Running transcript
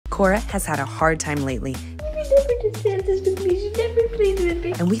Cora has had a hard time lately,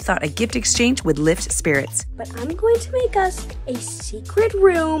 and we thought a gift exchange would lift spirits. But I'm going to make us a secret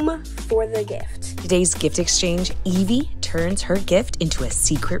room for the gift. Today's gift exchange, EVEE turns her gift into a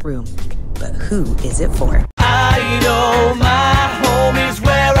secret room. But who is it for? I know my home is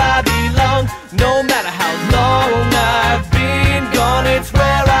where I belong. No matter how long I've been gone, it's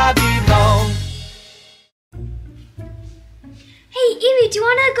where I belong. Hey, Evie, do you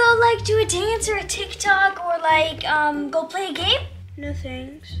want to go, like, do a dance or a TikTok or, like, go play a game? No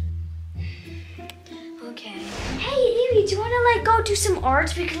thanks. Okay. Hey, Evie, do you want to, like, go do some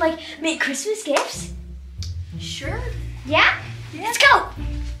art? We could, like, make Christmas gifts? Sure. Yeah? Let's go!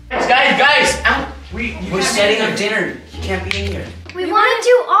 Guys! Ow. We're setting up dinner. You can't be in here. We want to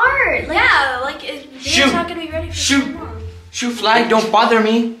do art! Like, Yeah, like, dinner's not gonna be ready for so long. Shoot, Fly, don't bother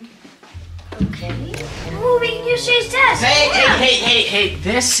me. okay. Oh, we can use Shae's desk. Hey,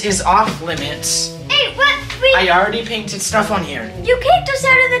 this is off limits. Hey, what? Wait, I already painted stuff on here. you kicked us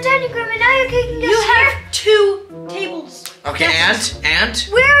out of the dining room and now you're kicking us You here? have 2 tables. Okay, and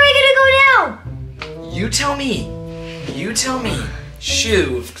Where are we gonna go now? you tell me.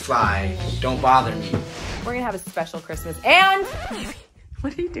 Shoo, Fly, don't bother me. We're gonna have a special Christmas and...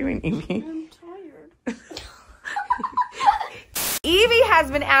 What are you doing, Evie? I'm tired. Evie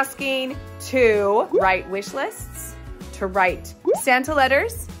has been asking to write wish lists, to write Santa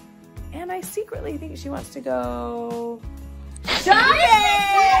letters, and I secretly think she wants to go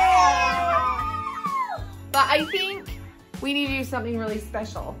But I think we need to do something really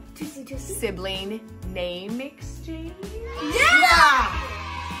special. Sibling name exchange. Yeah!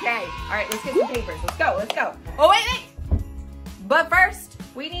 Okay, all right, let's get some papers. Let's go. Oh, wait. But first,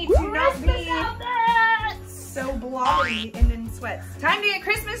 we need to not be so blobby and in sweats. Time to get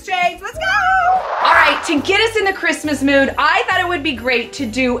Christmas shades. Let's go. All right, to get us in the Christmas mood, I thought it would be great to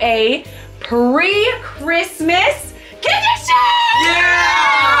do a pre-Christmas gift exchange.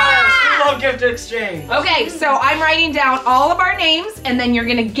 Yes! We love gift exchange. Okay, so I'm writing down all of our names, and then you're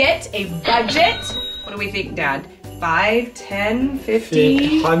gonna get a budget. What do we think, Dad? 5, 10,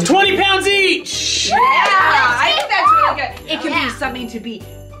 50? 20 pounds each! Yeah, I think that's really good. It could be something to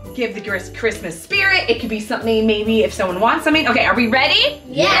give the Christmas spirit. It could be something maybe if someone wants something. Okay, are we ready?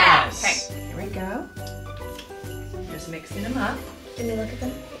 Yes. Okay, here we go. Just mixing them up. Can we look at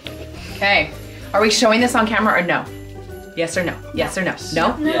them? Okay, are we showing this on camera or no? Yes or no? Yes or no?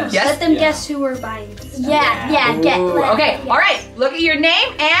 No? Yes. Yes? Let them guess who we're buying. Yeah, Ooh, okay, all right. Look at your name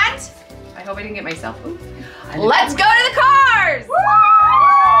and I hope I didn't get myself. Ooh. Let's go to the cars!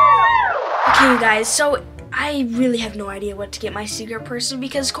 Okay, you guys, so I really have no idea what to get my secret person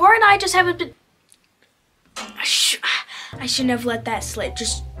because Cora and I just haven't been... I shouldn't have let that slip.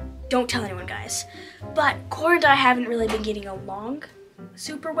 Just don't tell anyone, guys. But Cora and I haven't really been getting along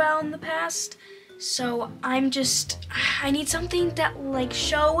super well in the past. So I need something that will like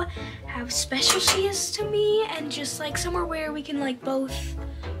show how special she is to me and just like somewhere where we can like both,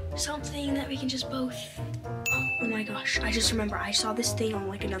 something that we can just both, oh my gosh, I just remember I saw this thing on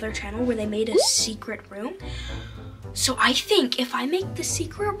like another channel where they made a secret room. So I think if I make the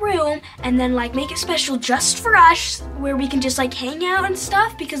secret room and then like make it special just for us where we can just like hang out and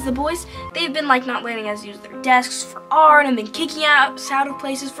stuff because the boys, they've been like not letting us use their desks for art and been kicking us out of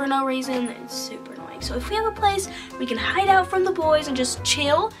places for no reason. It's super annoying. So if we have a place we can hide out from the boys and just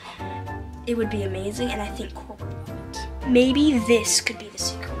chill, it would be amazing and I think Cora would love it. Maybe this could be the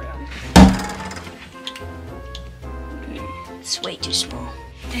secret room. It's way too small.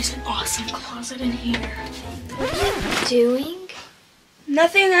 There's an awesome closet in here. What are you doing?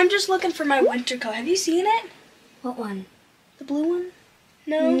 Nothing, I'm just looking for my winter coat. Have you seen it? What one? The blue one?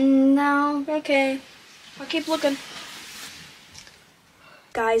 No? No. Okay, I'll keep looking.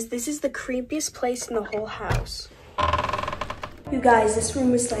 Guys, this is the creepiest place in the whole house. You guys, this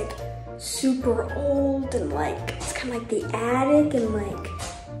room is like super old and like, it's kind of like the attic and like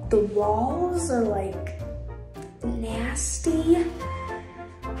the walls are like nasty.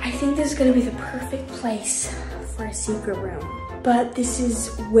 I think this is gonna be the perfect place for a secret room. But this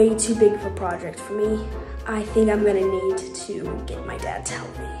is way too big of a project for me. I think I'm gonna need to get my dad to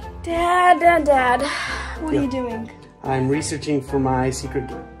help me. Dad, what are you doing? I'm researching for my secret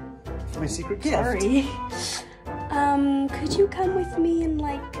gift. Sorry. Could you come with me and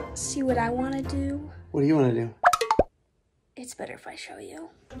like see what I wanna do? What do you want to do? It's better if I show you.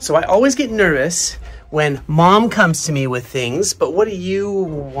 So I always get nervous when Mom comes to me with things, but what do you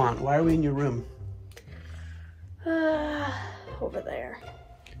want? Why are we in your room? Over there.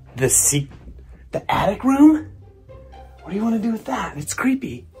 The attic room? What do you want to do with that? It's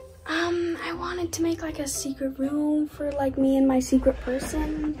creepy. I wanted to make like a secret room for like me and my secret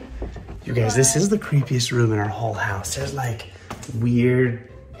person. You guys, this is the creepiest room in our whole house. There's like weird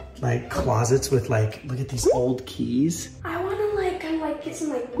like closets with like, look at these old keys. I want to like kind of like get some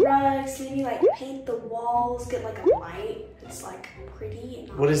like rugs, maybe like paint the walls, get like a light. It's like pretty.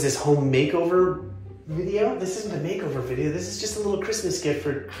 And what is this, home makeover video? This isn't a makeover video. This is just a little Christmas gift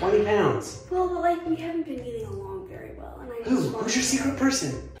for 20 pounds. Well, but like we haven't been getting along very well. And I Who's your secret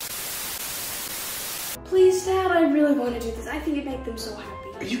person? Please, Dad, I really want to do this. I think it'd make them so happy.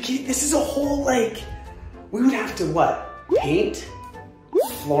 Are you kidding? This is a whole like, we would have to what? Paint,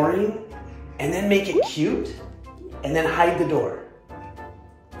 flooring, and then make it cute, and then hide the door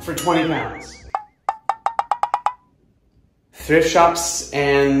for 20 pounds. Thrift shops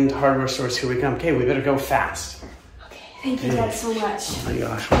and hardware stores, here we come. Okay, we better go fast. Okay, thank you, Dad, so much. Oh my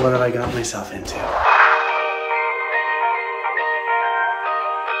gosh, what have I got myself into?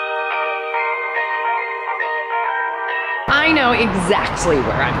 I know exactly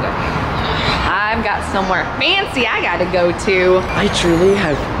where I'm going. I've got somewhere fancy I gotta go to. I truly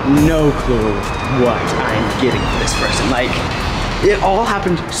have no clue what I'm getting for this person. Like, it all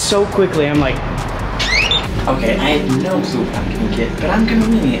happened so quickly. I'm like, okay, I have no clue what I'm gonna get, but I'm gonna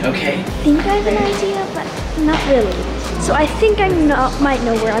wing it, okay? I think I have an idea, but not really. So I think I might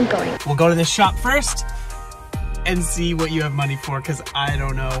know where I'm going. We'll go to the shop first and see what you have money for, because I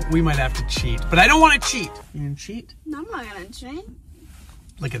don't know. We might have to cheat, but I don't want to cheat. You gonna cheat? No, I'm not gonna cheat.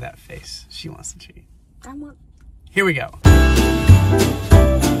 Look at that face. She wants to cheat. I want. Here we go. I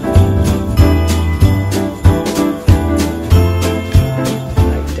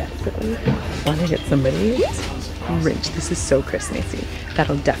definitely want to get somebody rich. This is so Christmassy.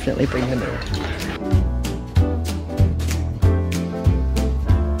 That'll definitely bring the mood.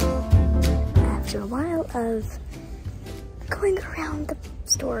 After a while of going around the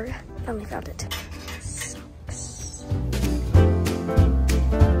store, I finally found it. Socks.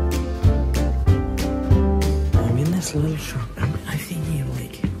 I'm in this little shop. I think you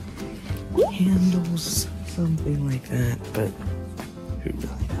like handles, something like that, but who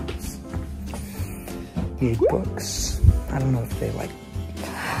really knows? Need books. I don't know if they like.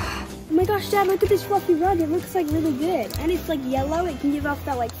 Oh my gosh, Dad, look at this fluffy rug. It looks like really good. And it's like yellow. It can give off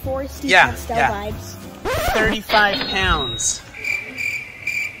that like foresty pastel vibes. 35 pounds.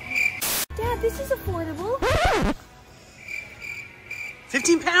 Dad, this is affordable.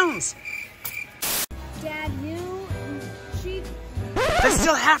 15 pounds. Dad, you cheap. That's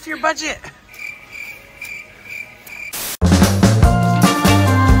still half your budget.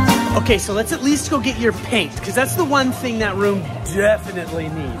 Okay, so let's at least go get your paint, because that's the one thing that room definitely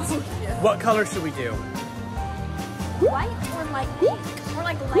needs. What color should we do? White or light pink? Or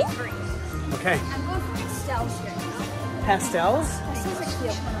like light green. Okay. I'm going for pastels here. Pastels? Pastels are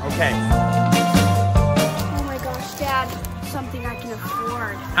cute. Okay. Oh my gosh, Dad, something I can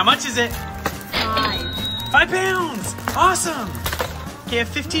afford. How much is it? 5 pounds! Awesome! Okay, I have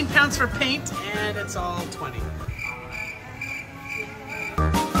 15 pounds for paint, and it's all 20.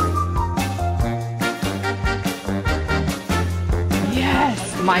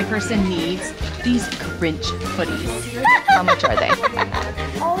 Yes, my person needs these Grinch hoodies. How much are they?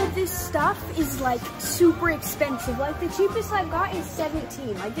 All of this stuff is like super expensive. Like the cheapest I've got is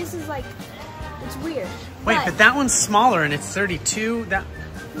 17. Like this is like, it's weird. Wait, but that one's smaller and it's 32. That.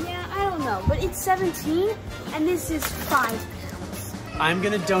 Yeah, I don't know, but it's 17 and this is 5 pounds. I'm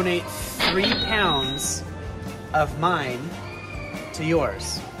gonna donate 3 pounds of mine to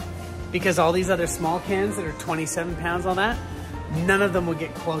yours. Because all these other small cans that are 27 pounds, all that, none of them will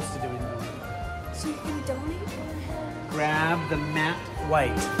get close to doing that. So you can donate? Grab the matte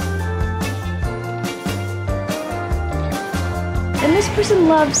white. And this person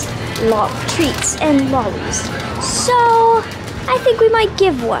loves treats and lollies. So I think we might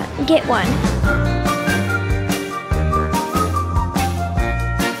get one.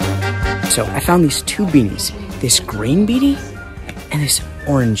 So I found these two beanies. This green beanie and this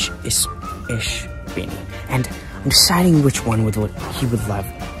orange-ish beanie. And I'm deciding which one he would love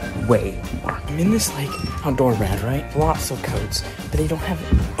way more. I'm in this like outdoor red, right? Lots of coats, but they don't have.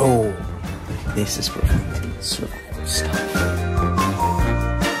 Oh, this is perfect. Survival stuff.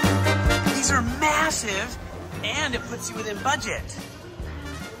 These are massive, and it puts you within budget.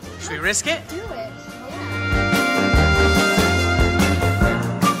 Should we risk it? Do it.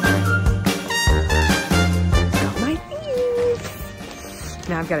 Got my things.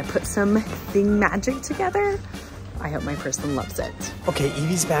 Now I've got to put something magic together. I hope my person loves it. Okay,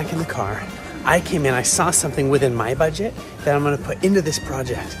 Evie's back in the car. I came in, I saw something within my budget that I'm gonna put into this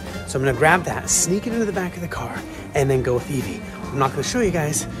project. So I'm gonna grab that, sneak it into the back of the car, and then go with Evie. I'm not gonna show you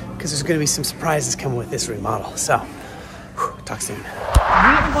guys, because there's going to be some surprises coming with this remodel. So, talk soon. We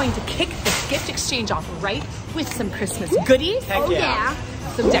are going to kick this gift exchange off right with some Christmas goodies. Heck yeah.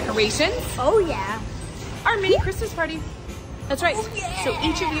 Some decorations. Oh yeah. Our mini Christmas party. That's right. Oh, yeah. So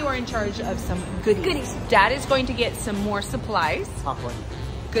each of you are in charge of some goodies. Dad is going to get some more supplies. Popcorn.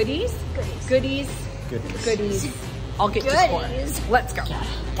 Goodies. Goodies. I'll get to score. Let's go.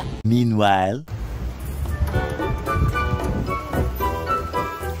 Meanwhile.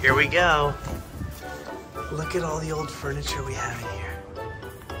 Here we go. Look at all the old furniture we have in here.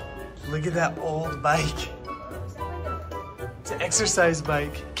 Look at that old bike. It's an exercise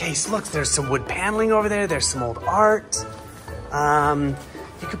bike. Okay, so look, there's some wood paneling over there. There's some old art. You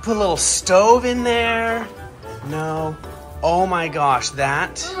could put a little stove in there. No. Oh my gosh,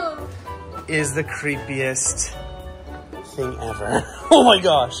 that is the creepiest thing ever. Oh my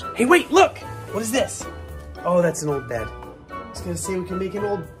gosh. Hey, wait, look. What is this? Oh, that's an old bed. I was gonna say we can make an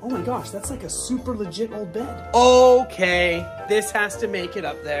old, oh my gosh, that's like a super legit old bed. Okay, this has to make it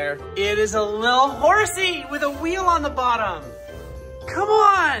up there. It is a little horsey with a wheel on the bottom. Come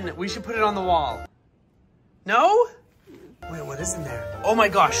on, we should put it on the wall. No? Wait, what is in there? Oh my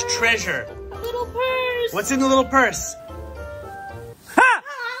gosh, treasure. A little purse. What's in the little purse? Ha!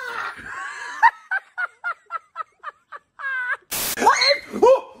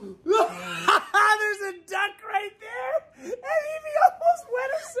 There's a duck right there, and Evie almost wet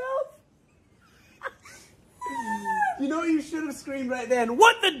herself. You know what you should have screamed right then?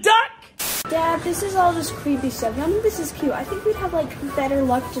 What the duck? Dad, this is all just creepy stuff. None of this is cute. I think we'd have like better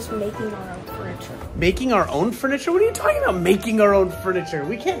luck just making our own furniture. Making our own furniture? What are you talking about, making our own furniture?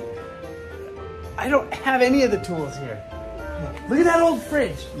 We can't. I don't have any of the tools here. Look at that old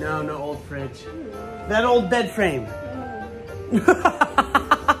fridge. No old fridge. That old bed frame.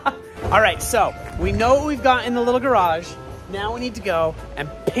 All right, so we know what we've got in the little garage. Now we need to go and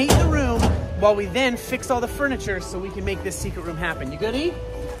paint the room while we then fix all the furniture so we can make this secret room happen. You good, E?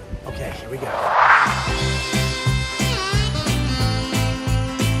 Okay, here we go.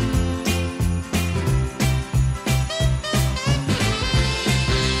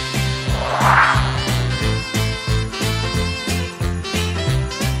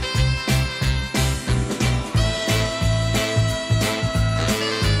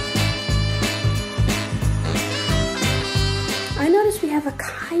 I noticed we have a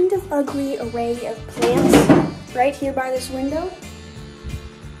kind of ugly array of plants right here by this window.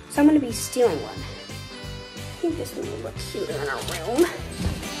 So I'm gonna be stealing one. I think this one will look cuter in our room.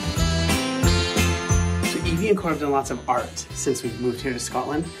 So Evie and Cora have done lots of art since we've moved here to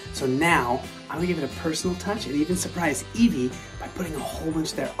Scotland. So now I'm gonna give it a personal touch and even surprise Evie by putting a whole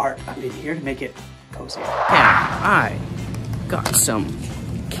bunch of their art up in here to make it cozy. Yeah, I got some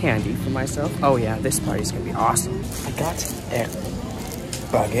candy for myself. Oh yeah, this party's gonna be awesome. I got a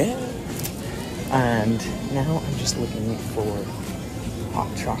bucket, and now I'm just looking for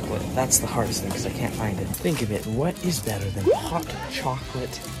hot chocolate. That's the hardest thing because I can't find it. Think of it, what is better than hot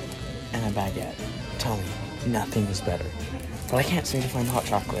chocolate and a baguette? Tell me, nothing is better. But I can't seem to find hot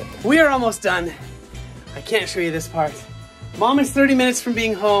chocolate. We are almost done. I can't show you this part. Mom is 30 minutes from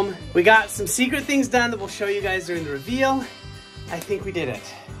being home. We got some secret things done that we'll show you guys during the reveal. I think we did it.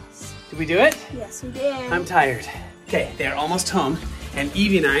 Did we do it? Yes, we did. I'm tired. Okay, they're almost home, and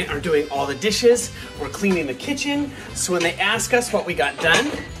Evie and I are doing all the dishes. We're cleaning the kitchen, so when they ask us what we got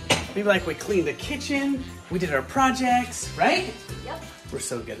done, we be like, we cleaned the kitchen, we did our projects, right? Yep. We're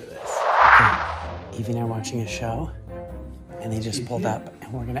so good at this. Okay, Evie and I are watching a show, and they just pulled up,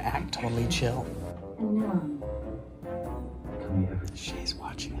 and we're gonna act totally chill. Shae's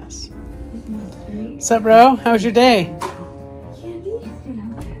watching us. What's up, bro? How was your day?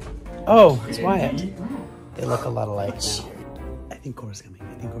 Oh, it's Wyatt. They look a lot alike now. I think Cora's coming.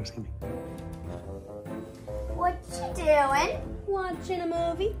 What you doing? Watching a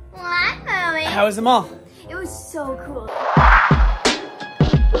movie. What movie? How was the mall? It was so cool.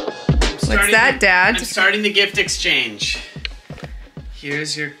 What's that, Dad? I'm starting the gift exchange.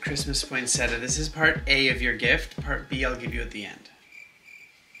 Here's your Christmas poinsettia. This is part A of your gift. Part B I'll give you at the end.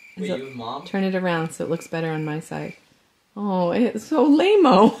 Wait, you and Mom? Turn it around so it looks better on my side. Oh, it's so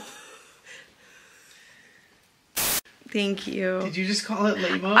lame-o. Thank you. Did you just call it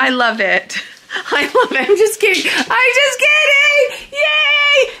lame-o? I love it. I love it. I'm just kidding. Yay!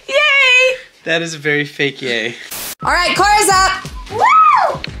 Yay! That is a very fake yay. All right, Cora's up.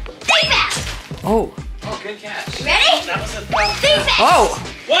 Woo! Think fast! Oh. Oh, good catch. Ready? That was a Think fast! Oh!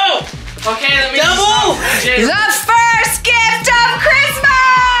 Whoa! Okay, let me Double! The first gift of Christmas!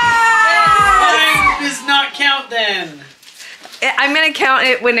 Mine does not count then. I'm going to count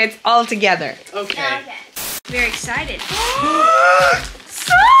it when it's all together. Okay. Very excited.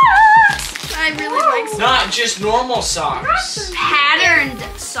 socks! I really like socks. Not just normal socks. Patterned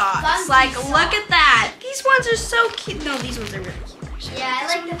socks. Like, look at that. These ones are so cute. No, these ones are really cute. Actually. Yeah, I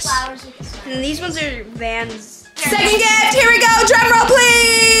like the flowers with the stars. And these ones are Vans. Second gift, here we go. Drum roll,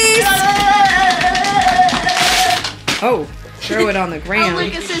 please. Oh, throw it on the Oh, ground.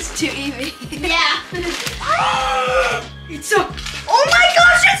 look, it says to EVEE. Yeah. It's so. Oh my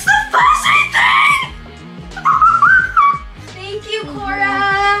gosh, it's the fuzzy thing! Thank you,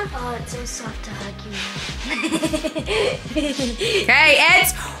 Cora. Oh, it's so soft to hug you. Okay,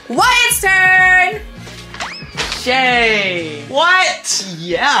 it's Wyatt's turn. Shae. What?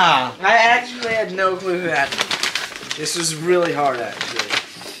 Yeah. I actually had no clue who that. This was really hard, actually.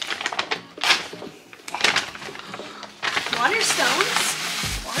 Water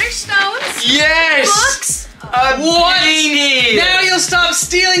stones. Water stones. Yes. Books. A beanie. Now you'll stop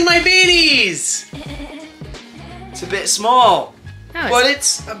stealing my beanies! It's a bit small, No, but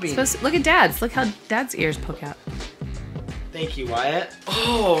it's a beanie. supposed to, look at Dad's. Look how Dad's ears poke out. Thank you, Wyatt.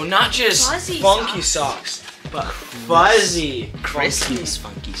 Oh, not just Fuzzy funky socks, but fuzzy. Christmas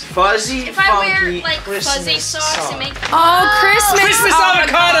funkies. Fuzzy, If I funky wear like Christmas fuzzy socks and make Oh, Christmas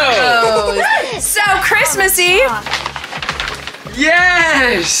avocado! So Christmassy.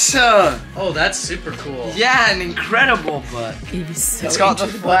 Yes! Oh, that's super cool. Yeah, and incredible, but Evie's so it's got the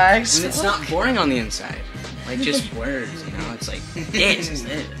flags. And it's not boring on the inside. Like just words, you know? It's like this is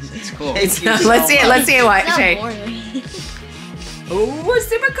this. It's cool. Let's see it. Let's see it, Wyatt. Shae. Oh,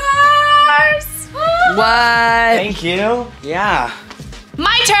 super cars. What? Thank you. Yeah.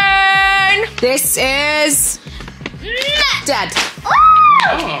 My turn. This is Dad.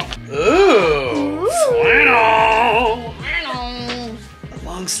 Ooh, flannel. A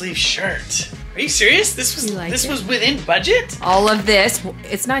long sleeve shirt. Are you serious? This was You like this it? was within budget? All of this,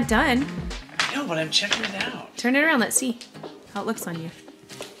 it's not done. I know, but I'm checking it out. Turn it around, let's see how it looks on you.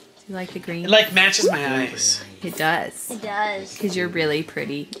 Do you like the green? It like matches my eyes. It does. It does. Because you're really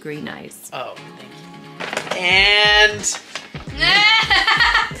pretty green eyes. Oh, thank you. And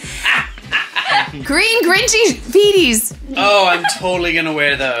Green Grinchy beaties. oh, I'm totally gonna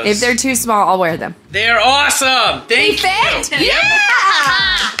wear those. If they're too small, I'll wear them. They're awesome. Thank you.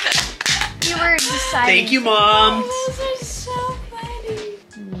 Yeah. You were deciding. Thank you, Mom. Those are so funny.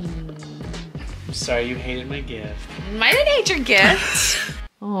 I'm sorry you hated my gift. I didn't hate your gift.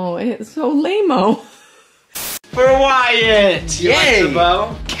 Oh, it's so lame-o. For Wyatt. You like Yay. the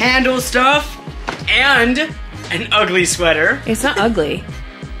bow? Candle stuff and an ugly sweater. It's not ugly.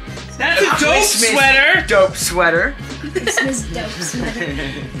 That's a dope Christmas sweater. Dope sweater. Christmas dope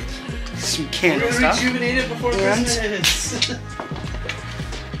sweater. Some candle We're stuff. rejuvenated before And- Christmas.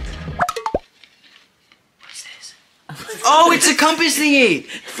 Oh, it's a compass thingy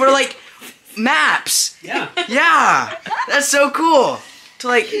for like maps. Yeah. Yeah, that's so cool. To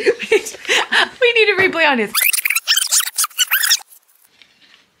like, We need a replay on his.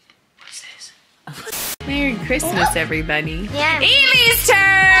 Merry Christmas, everybody. Yeah. Evie's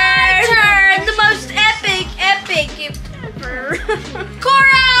turn. The most epic gift ever.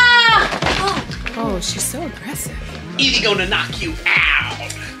 Cora. Oh, she's so aggressive. Evie gonna knock you out.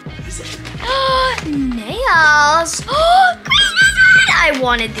 Nails. I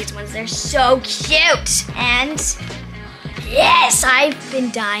wanted these ones. They're so cute. And yes, I've been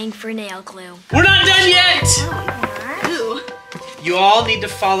dying for nail glue. We're not done yet. Ooh. You all need to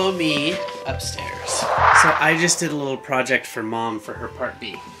follow me upstairs. So I just did a little project for Mom for her part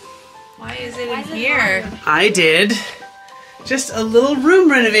B. Why is it in here? I did just a little room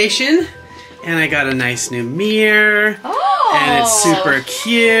renovation, and I got a nice new mirror, Oh! and it's super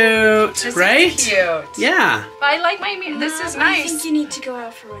cute, This right? is cute. Yeah. I like my mirror. This is I nice. think you need to go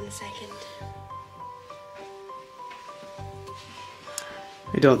out for 1 second.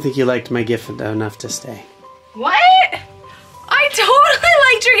 I don't think you liked my gift enough to stay. What? I totally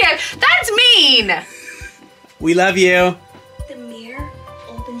liked your gift. That's mean. We love you. The mirror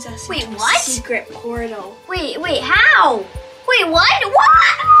opens us Wait, into what? a secret portal. Wait, how? Wait, what?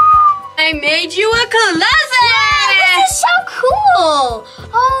 I made you a closet. This is so cool.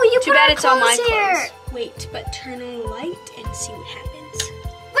 Oh, you Too put bad our it's all my clothes here. clothes. Wait, but turn on the light and see what happens.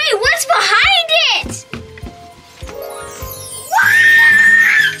 Wait, what's behind it? What?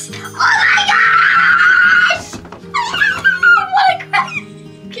 Oh my gosh! I wanna cry.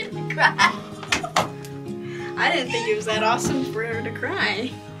 I'm gonna cry. I didn't think it was that awesome for her to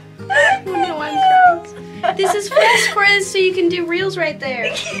cry. Oh no, I'm crying. This is for us, Cora, so you can do reels right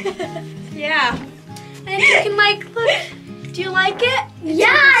there. Yeah. And you can like, look. Do you like it? Yeah,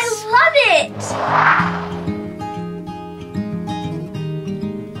 I love it.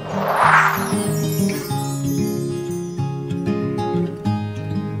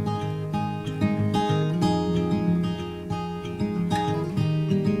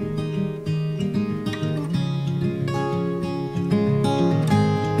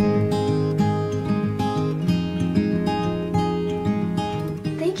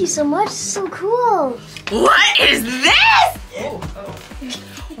 you so much. It's so cool. What is this?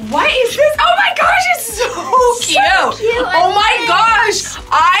 What is this? Oh my gosh, it's so cute. Oh my gosh,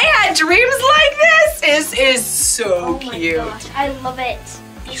 I had dreams like this. This is so cute. Oh my gosh, I love it.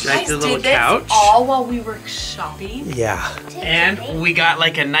 You like the little Did this couch? all while we were shopping? Yeah. And we got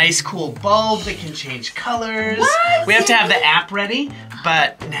like a nice cool bulb that can change colors. What? We have to have the app ready,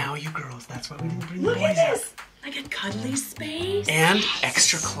 but now you girls, that's why we didn't bring the boys Look at up. this. Like a cuddly space. And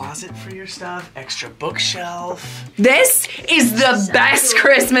extra closet for your stuff, extra bookshelf. This is the best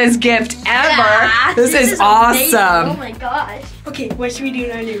Christmas gift ever. Yeah, this is amazing. awesome. Oh my gosh. Okay, what should we do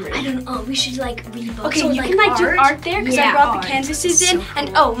in our new room? I don't know. We should like read books. Okay, or, you can like do art there because I brought art. the canvases in.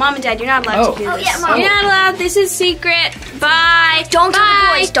 And oh, Mom and Dad, you're not allowed to do Oh, this. yeah, Mom. You're not allowed. This is secret. Bye. Don't tell the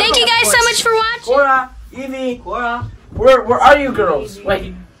Bye. boys. Don't Thank tell you the guys so boys. much for watching. Cora, EVEE, Cora. Where are you girls?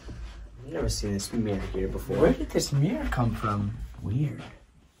 Wait. I've never seen this mirror here before. Where did this mirror come from? Weird.